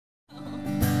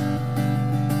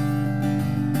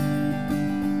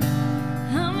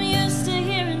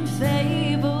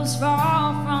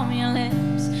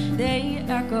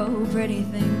echo pretty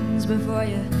things before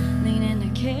you lean in to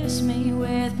kiss me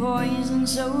with poison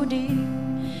so deep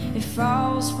it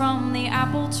falls from the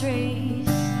apple trees.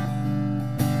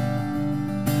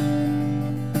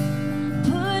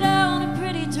 Put on a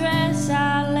pretty dress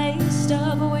I laced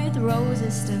up with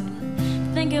roses still.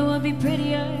 Think it would be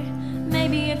prettier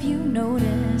maybe if you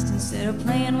noticed instead of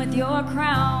playing with your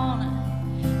crown.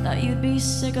 Thought you'd be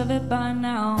sick of it by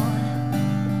now.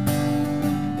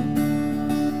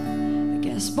 I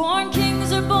guess born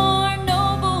kings are born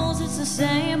nobles, it's the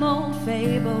same old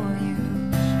fable. You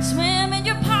swim in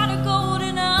your pot of gold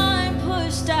and I'm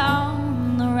pushed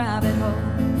down the rabbit hole.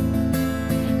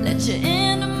 Let you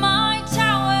into my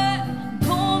tower,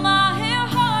 pull my hair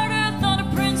harder. Thought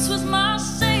a prince was my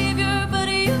savior, but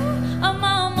you are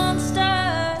my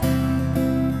monster.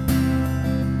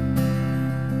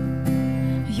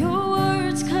 Your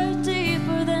words cut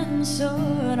deeper than the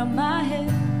sword on my head.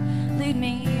 Lead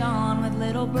me on with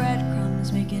little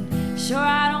breadcrumbs, making sure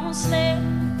I don't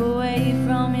slip away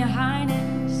from your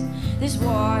highness. This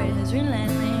war is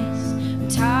relentless. I'm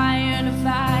tired of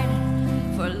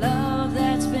fighting for love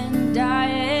that's been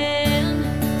dying.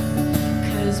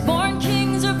 'Cause born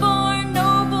kings are born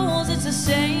nobles, it's the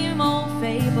same old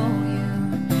fable.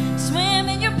 You swim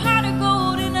in your pot of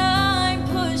gold and I'm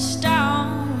pushed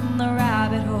down the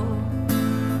rabbit hole.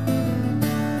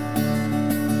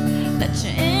 Let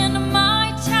you into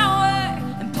my tower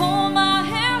and pull my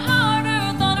hair harder.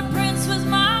 Thought a prince was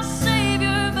my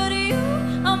savior, but you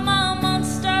are my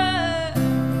monster.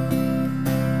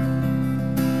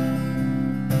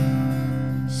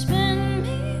 Spin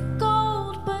me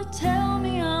gold, but tell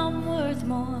me I'm worth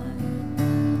more.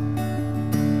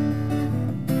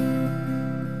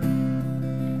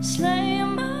 Slay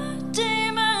my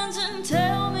demons and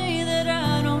tell me that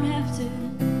I don't have to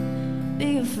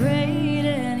be afraid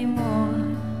anymore.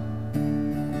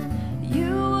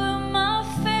 You were my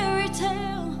fairy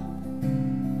tale,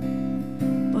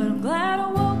 but I'm glad I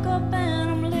woke up and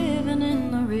I'm living in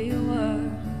the real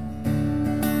world.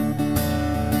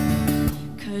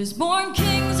 'Cause born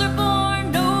kings are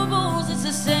born nobles, it's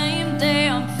the same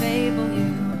damn fable. You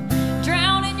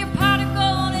drown in your pot of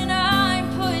gold and I'm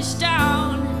pushed down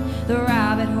the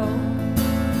rabbit hole.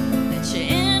 Let you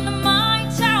into my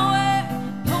tower,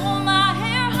 pull my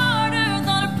hair harder.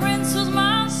 Thought a prince was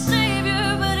my savior,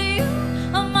 but you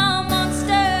are my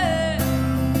monster.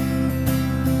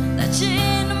 Let you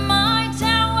into my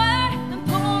tower and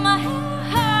pull my hair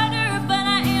harder. But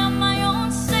I am my own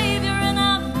savior and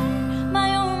I fight my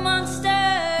own monster.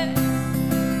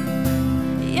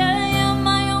 Yeah, I am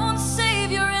my own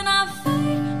savior and I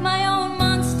fight my own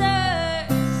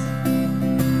monsters.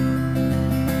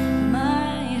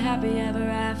 My happy ever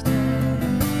after.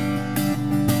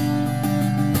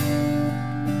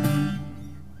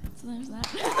 So there's that.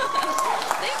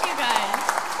 Thank you guys.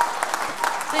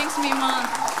 Thanks, me,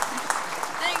 Mom.